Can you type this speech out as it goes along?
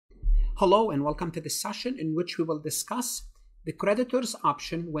Hello and welcome to this session in which we will discuss the creditor's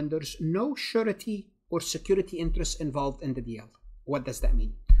option when there's no surety or security interest involved in the deal. What does that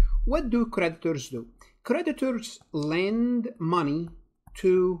mean? What do creditors do? Creditors lend money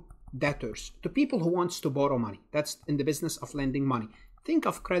to debtors, to people who wants to borrow money. That's in the business of lending money. Think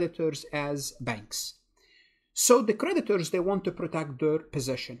of creditors as banks. So the creditors, they want to protect their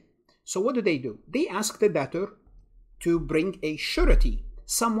position. So what do? They ask the debtor to bring a surety,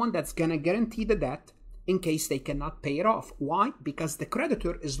 someone that's going to guarantee the debt in case they cannot pay it off. Why? Because the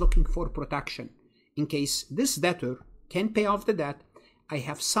creditor is looking for protection. In case this debtor can pay off the debt, I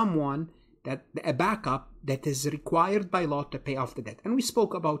have someone, a backup that is required by law to pay off the debt. And we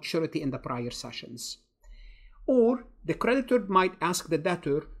spoke about surety in the prior sessions. Or the creditor might ask the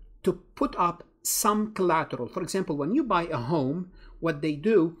debtor to put up some collateral. For example, when you buy a home, what they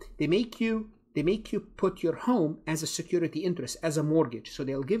do, they make you put your home as a security interest, as a mortgage. So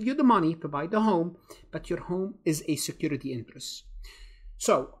they'll give you the money to buy the home, but your home is a security interest.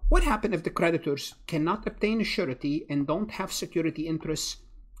 So what happens if the creditors cannot obtain a surety and don't have security interests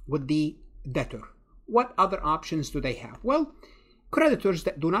with the debtor? What other options do they have? Well, creditors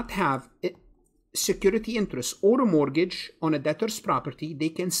that do not have security interest or a mortgage on a debtor's property, they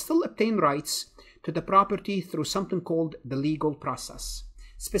can still obtain rights to the property through something called the legal process.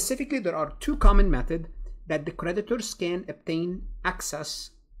 Specifically, there are two common methods that the creditors can obtain access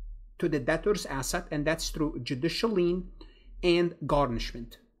to the debtor's asset, and that's through judicial lien and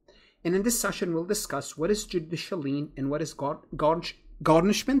garnishment. And in this session, we'll discuss what is judicial lien and what is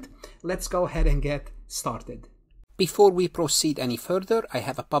garnishment. Let's go ahead and get started. Before we proceed any further, I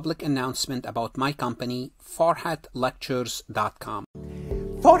have a public announcement about my company, farhatlectures.com.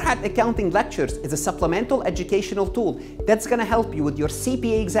 Farhat Accounting Lectures is a supplemental educational tool that's going to help you with your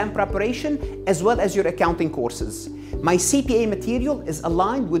CPA exam preparation as well as your accounting courses. My CPA material is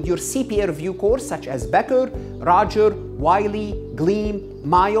aligned with your CPA review course such as Becker, Roger, Wiley, Gleam,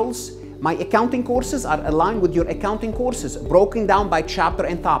 Miles. My accounting courses are aligned with your accounting courses broken down by chapter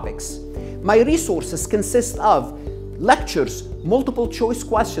and topics. My resources consist of lectures, multiple choice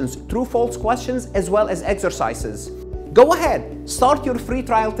questions, true-false questions, as well as exercises. Go ahead, start your free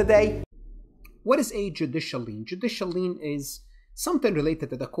trial today. What is a judicial lien? Judicial lien is something related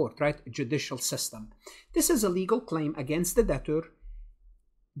to the court, right? A judicial system. This is a legal claim against the debtor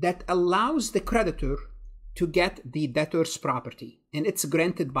that allows the creditor to get the debtor's property, and it's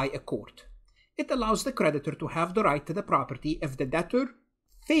granted by a court. It allows the creditor to have the right to the property if the debtor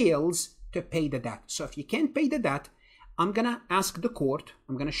fails to pay the debt. So if you can't pay the debt, I'm going to ask the court,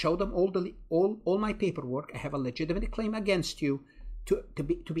 I'm going to show them all my paperwork. I have a legitimate claim against you to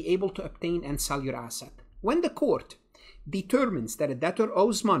be able to obtain and sell your asset. When the court determines that a debtor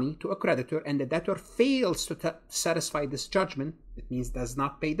owes money to a creditor and the debtor fails to satisfy this judgment, it means does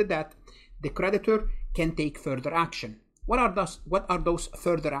not pay the debt, the creditor can take further action. What are those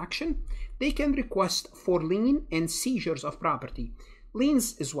further action? They can request for lien and seizures of property.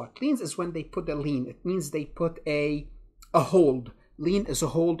 Liens is what? Liens is when they put a lien. It means they put a hold. Lien is a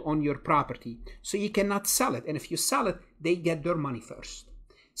hold on your property. So you cannot sell it. And if you sell it, they get their money first.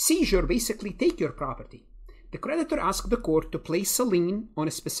 Seizure basically take your property. The creditor asks the court to place a lien on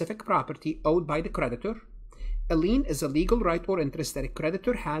a specific property owed by the creditor. A lien is a legal right or interest that a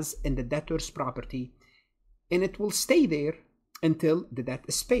creditor has in the debtor's property, and it will stay there until the debt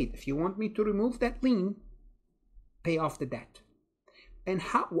is paid. If you want me to remove that lien, pay off the debt. And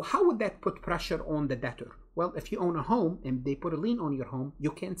how would that put pressure on the debtor? Well, if you own a home and they put a lien on your home, you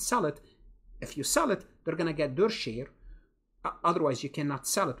can't sell it. If you sell it, they're going to get their share. Otherwise, you cannot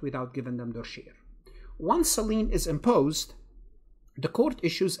sell it without giving them their share. Once a lien is imposed, the court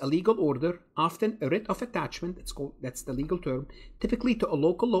issues a legal order, often a writ of attachment, that's the legal term, typically to a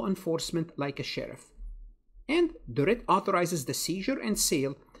local law enforcement like a sheriff. And the writ authorizes the seizure and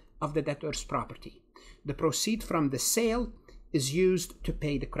sale of the debtor's property. The proceeds from the sale is used to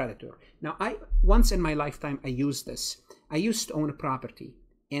pay the creditor. Now, once in my lifetime, I used this. I used to own a property,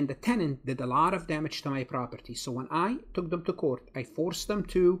 and the tenant did a lot of damage to my property. So when I took them to court, I forced them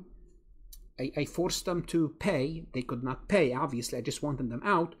to pay. They could not pay, obviously. I just wanted them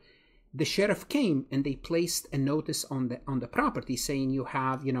out. The sheriff came and they placed a notice on the property saying you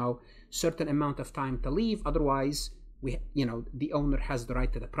have, certain amount of time to leave. Otherwise, the owner has the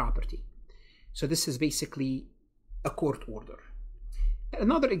right to the property. So this is basically a court order.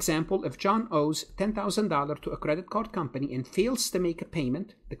 Another example, if John owes $10,000 to a credit card company and fails to make a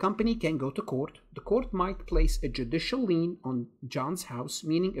payment, the company can go to court. The court might place a judicial lien on John's house,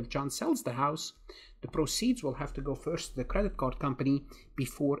 meaning if John sells the house, the proceeds will have to go first to the credit card company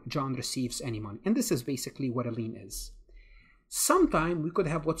before John receives any money. And this is basically what a lien is. Sometime we could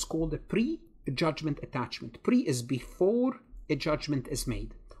have what's called a pre-judgment attachment. Pre is before a judgment is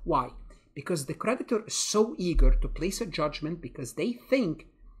made. Why? Because the creditor is so eager to place a judgment because they think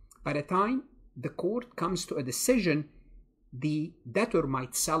by the time the court comes to a decision, the debtor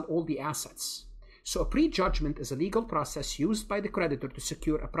might sell all the assets. So a pre-judgment is a legal process used by the creditor to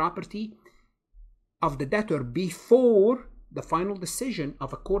secure a property of the debtor before the final decision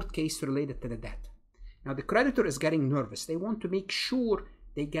of a court case related to the debt. Now the creditor is getting nervous. They want to make sure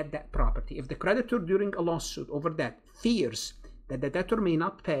they get that property. If the creditor during a lawsuit over debt fears that the debtor may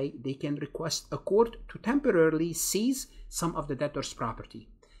not pay, they can request a court to temporarily seize some of the debtor's property.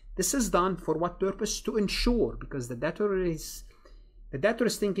 This is done for what purpose? To ensure, because the debtor is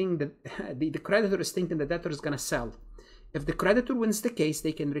thinking that the creditor is thinking the debtor is going to sell. If the creditor wins the case,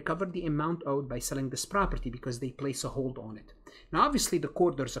 they can recover the amount owed by selling this property because they place a hold on it. Now, obviously,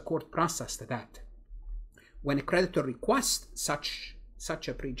 there's a court process to that. When a creditor requests such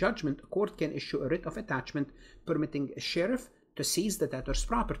a prejudgment, a court can issue a writ of attachment permitting a sheriff to seize the debtor's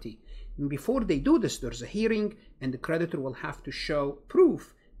property. And before they do this, there's a hearing, and the creditor will have to show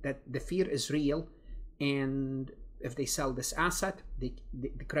proof that the fear is real, and if they sell this asset, the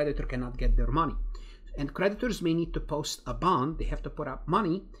creditor cannot get their money. And creditors may need to post a bond. They have to put up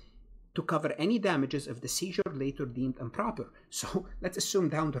money to cover any damages if the seizure later deemed improper. So let's assume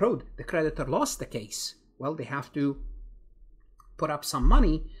down the road the creditor lost the case. Well, they have to put up some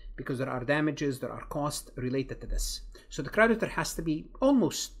money because there are damages, there are costs related to this. So the creditor has to be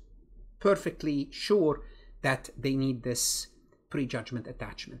almost perfectly sure that they need this prejudgment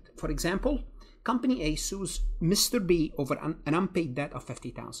attachment. For example, Company A sues Mr. B over an unpaid debt of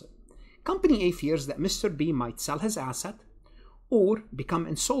 $50,000. Company A fears that Mr. B might sell his asset or become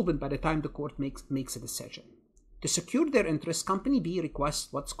insolvent by the time the court makes a decision. To secure their interest, Company B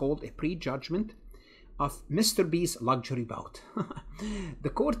requests what's called a prejudgment of Mr. B's luxury boat. The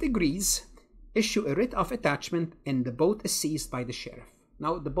court agrees, issue a writ of attachment, and the boat is seized by the sheriff.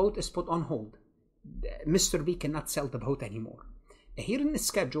 Now the boat is put on hold. Mr. B cannot sell the boat anymore. A hearing is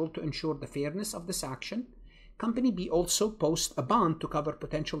scheduled to ensure the fairness of this action. Company B also posts a bond to cover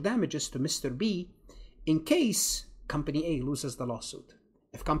potential damages to Mr. B in case Company A loses the lawsuit.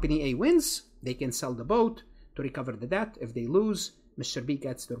 If Company A wins, they can sell the boat to recover the debt. If they lose, Mr. B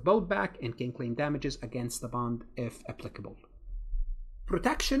gets their boat back and can claim damages against the bond if applicable.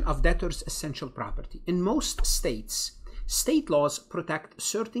 Protection of debtors' essential property. In most states, state laws protect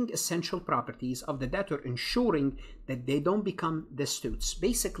certain essential properties of the debtor, ensuring that they don't become destitutes.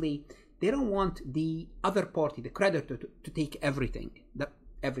 Basically, they don't want the other party, the creditor, to take everything,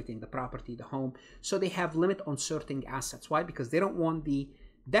 the property, the home. So they have limit on certain assets. Why? Because they don't want the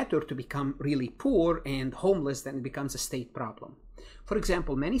debtor to become really poor and homeless, then it becomes a state problem. For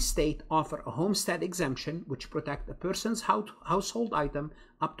example, many states offer a homestead exemption, which protect a person's household item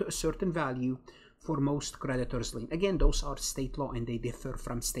up to a certain value for most creditors' lien. Again, those are state law and they differ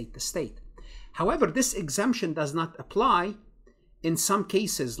from state to state. However, this exemption does not apply in some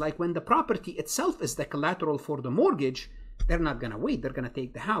cases, like when the property itself is the collateral for the mortgage. They're not going to wait, they're going to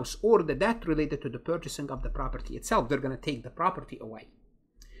take the house, or the debt related to the purchasing of the property itself, they're going to take the property away.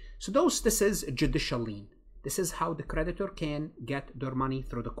 So this is judicial lien. This is how the creditor can get their money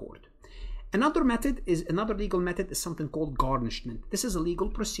through the court. Another legal method is something called garnishment. This is a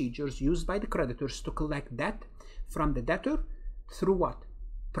legal procedure used by the creditors to collect debt from the debtor through what?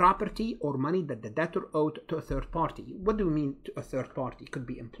 Property or money that the debtor owed to a third party. What do we mean to a third party? Could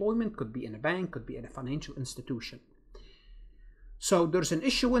be employment, could be in a bank, could be in a financial institution. So there's an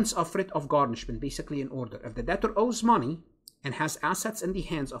issuance of writ of garnishment, basically an order. If the debtor owes money and has assets in the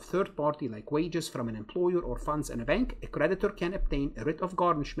hands of third party like wages from an employer or funds in a bank, a creditor can obtain a writ of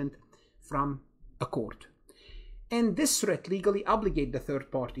garnishment from a court. And this writ legally obligates the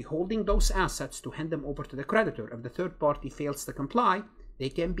third party holding those assets to hand them over to the creditor. If the third party fails to comply, they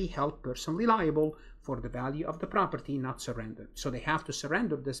can be held personally liable for the value of the property not surrendered. So they have to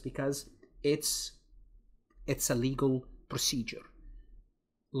surrender this because it's a legal procedure.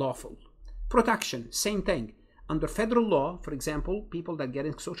 Lawful. Protection, same thing. Under federal law, for example, people that get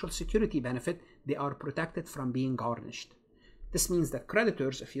a Social Security benefit, they are protected from being garnished. This means that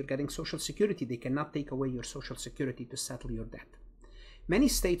creditors, if you're getting Social Security, they cannot take away your Social Security to settle your debt. Many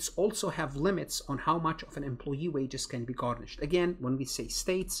states also have limits on how much of an employee wages can be garnished. Again, when we say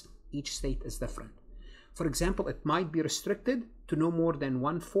states, each state is different. For example, it might be restricted to no more than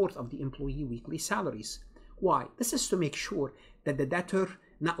 1/4 of the employee weekly salaries. Why? This is to make sure that the debtor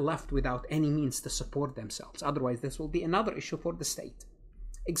not left without any means to support themselves. Otherwise, this will be another issue for the state.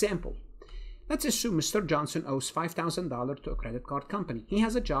 Example. Let's assume Mr. Johnson owes $5,000 to a credit card company. He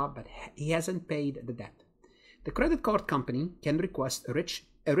has a job, but he hasn't paid the debt. The credit card company can request a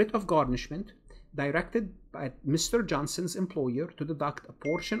writ of garnishment directed by Mr. Johnson's employer to deduct a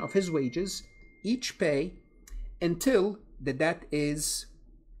portion of his wages each pay until the debt is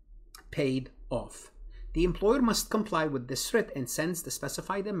paid off. The employer must comply with this writ and sends the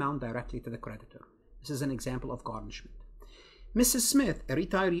specified amount directly to the creditor. This is an example of garnishment. Mrs. Smith, a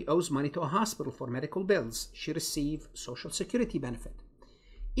retiree, owes money to a hospital for medical bills. She receives Social Security benefit.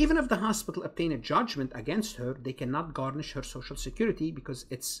 Even if the hospital obtain a judgment against her, they cannot garnish her Social Security because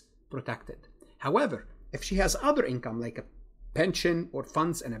it's protected. However, if she has other income like a pension or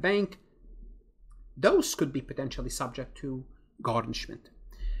funds in a bank, those could be potentially subject to garnishment.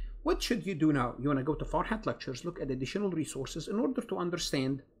 What should you do now? You want to go to Farhat Lectures, look at additional resources in order to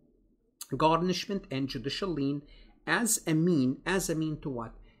understand garnishment and judicial lien as a mean to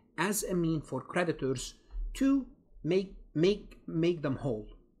what? As a mean for creditors to make them whole,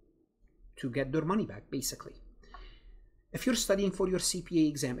 to get their money back, basically. If you're studying for your CPA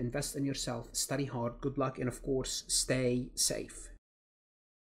exam, invest in yourself, study hard, good luck, and of course, stay safe.